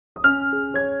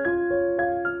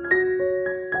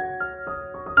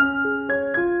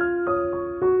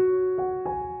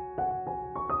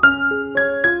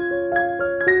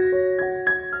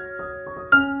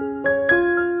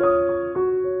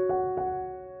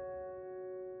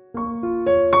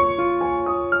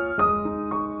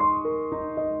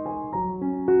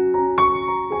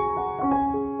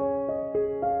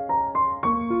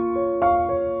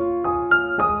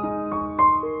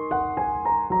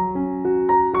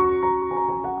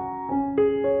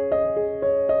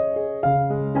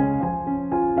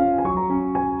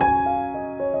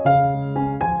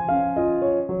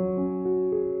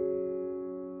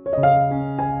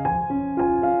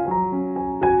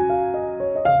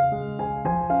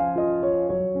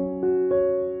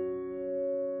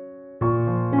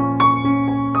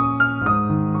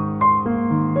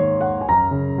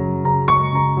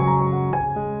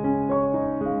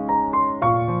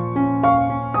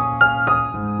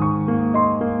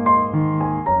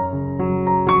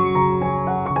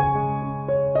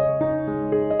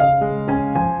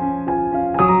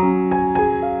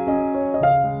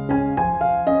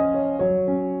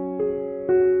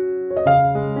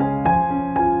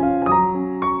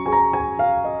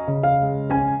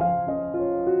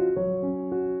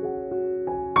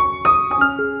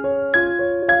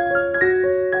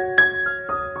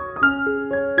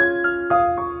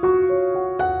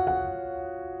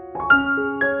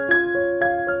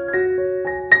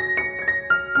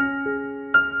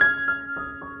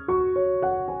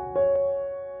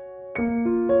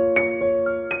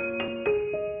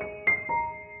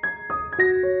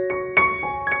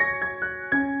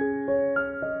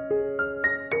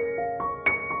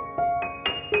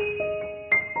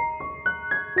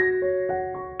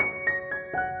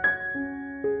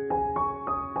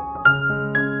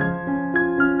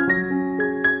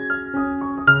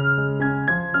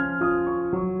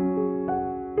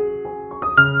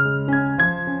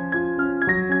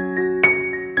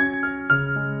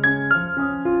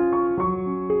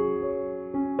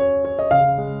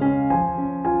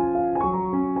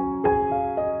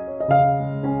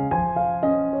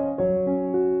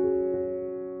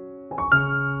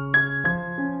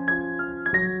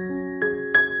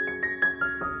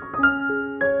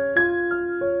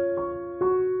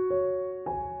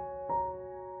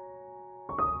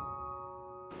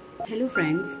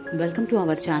friends, welcome to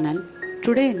our channel.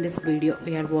 Today in this video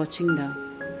we are watching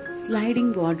the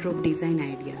sliding wardrobe design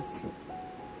ideas.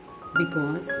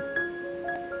 Because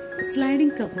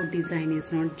sliding cupboard design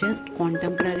is not just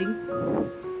contemporary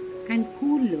and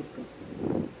cool look.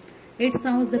 It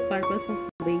serves the purpose of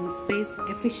being space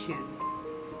efficient.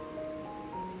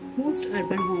 Most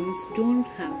urban homes don't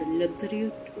have the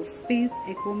luxury of space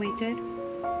accommodated.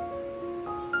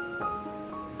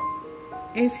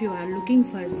 If you are looking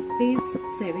for a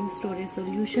space-saving storage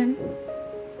solution,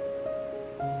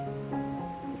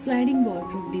 sliding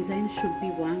wardrobe design should be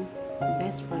one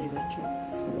best for your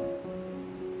choice.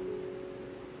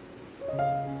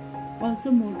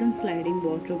 Also, modern sliding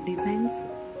wardrobe designs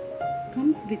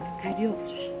comes with array of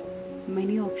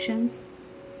many options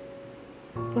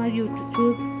for you to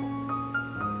choose: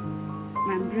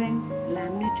 membrane,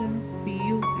 laminator,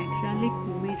 PU, acrylic,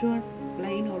 mirror,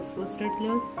 plain or frosted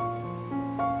glass.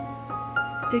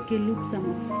 Take a look some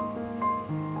of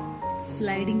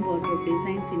sliding wardrobe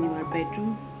designs in your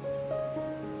bedroom.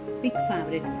 Pick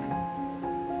favorite one.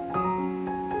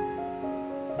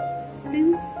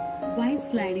 Since white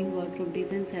sliding wardrobe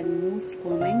designs are most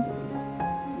common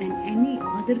than any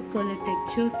other color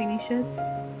texture finishes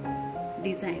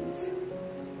designs.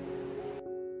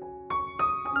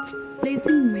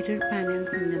 Placing mirror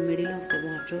panels in the middle of the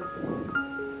wardrobe.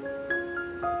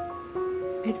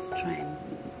 It's trend.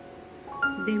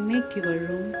 They make your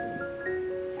room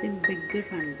seem bigger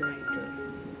and brighter.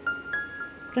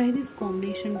 Try this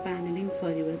combination paneling for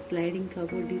your sliding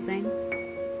cupboard design,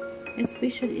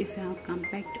 especially if you have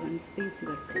compact and space in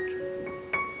your bedroom.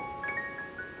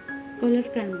 Color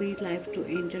can breathe life to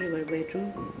enter your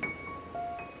bedroom,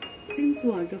 since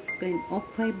wardrobes can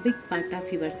occupy a big part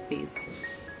of your space.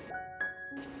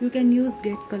 You can use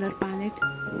Get color palette.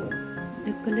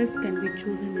 The colors can be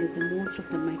chosen using most of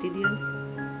the materials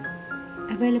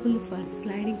available for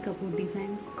sliding cupboard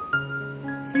designs,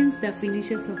 since the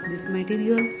finishes of these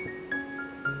materials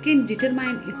can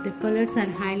determine if the colors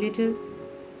are highlighted.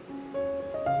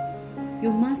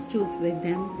 You must choose with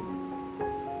them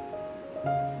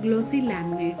glossy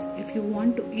laminates if you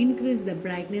want to increase the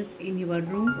brightness in your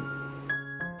room.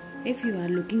 If you are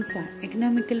looking for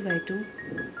economical way to,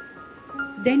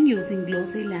 then using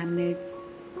glossy laminates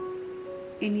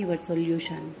in your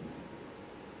solution.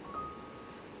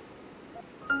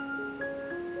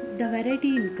 The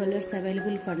variety in colors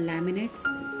available for laminates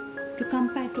to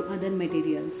compare to other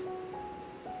materials.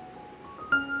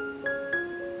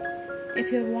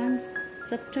 If you want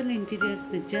subtle interiors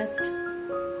with just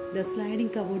the sliding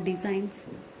cupboard designs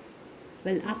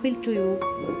will appeal to you.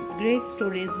 Great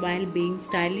storage while being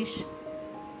stylish.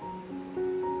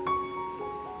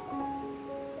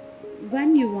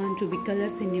 When you want to be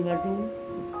colors in your room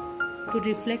to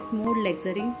reflect more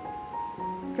luxury,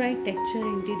 try texture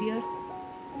interiors,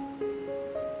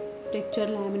 texture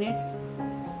laminates.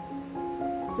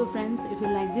 So friends, if you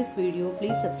like this video,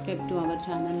 please subscribe to our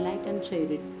channel, like and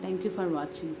share it. Thank you for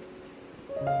watching.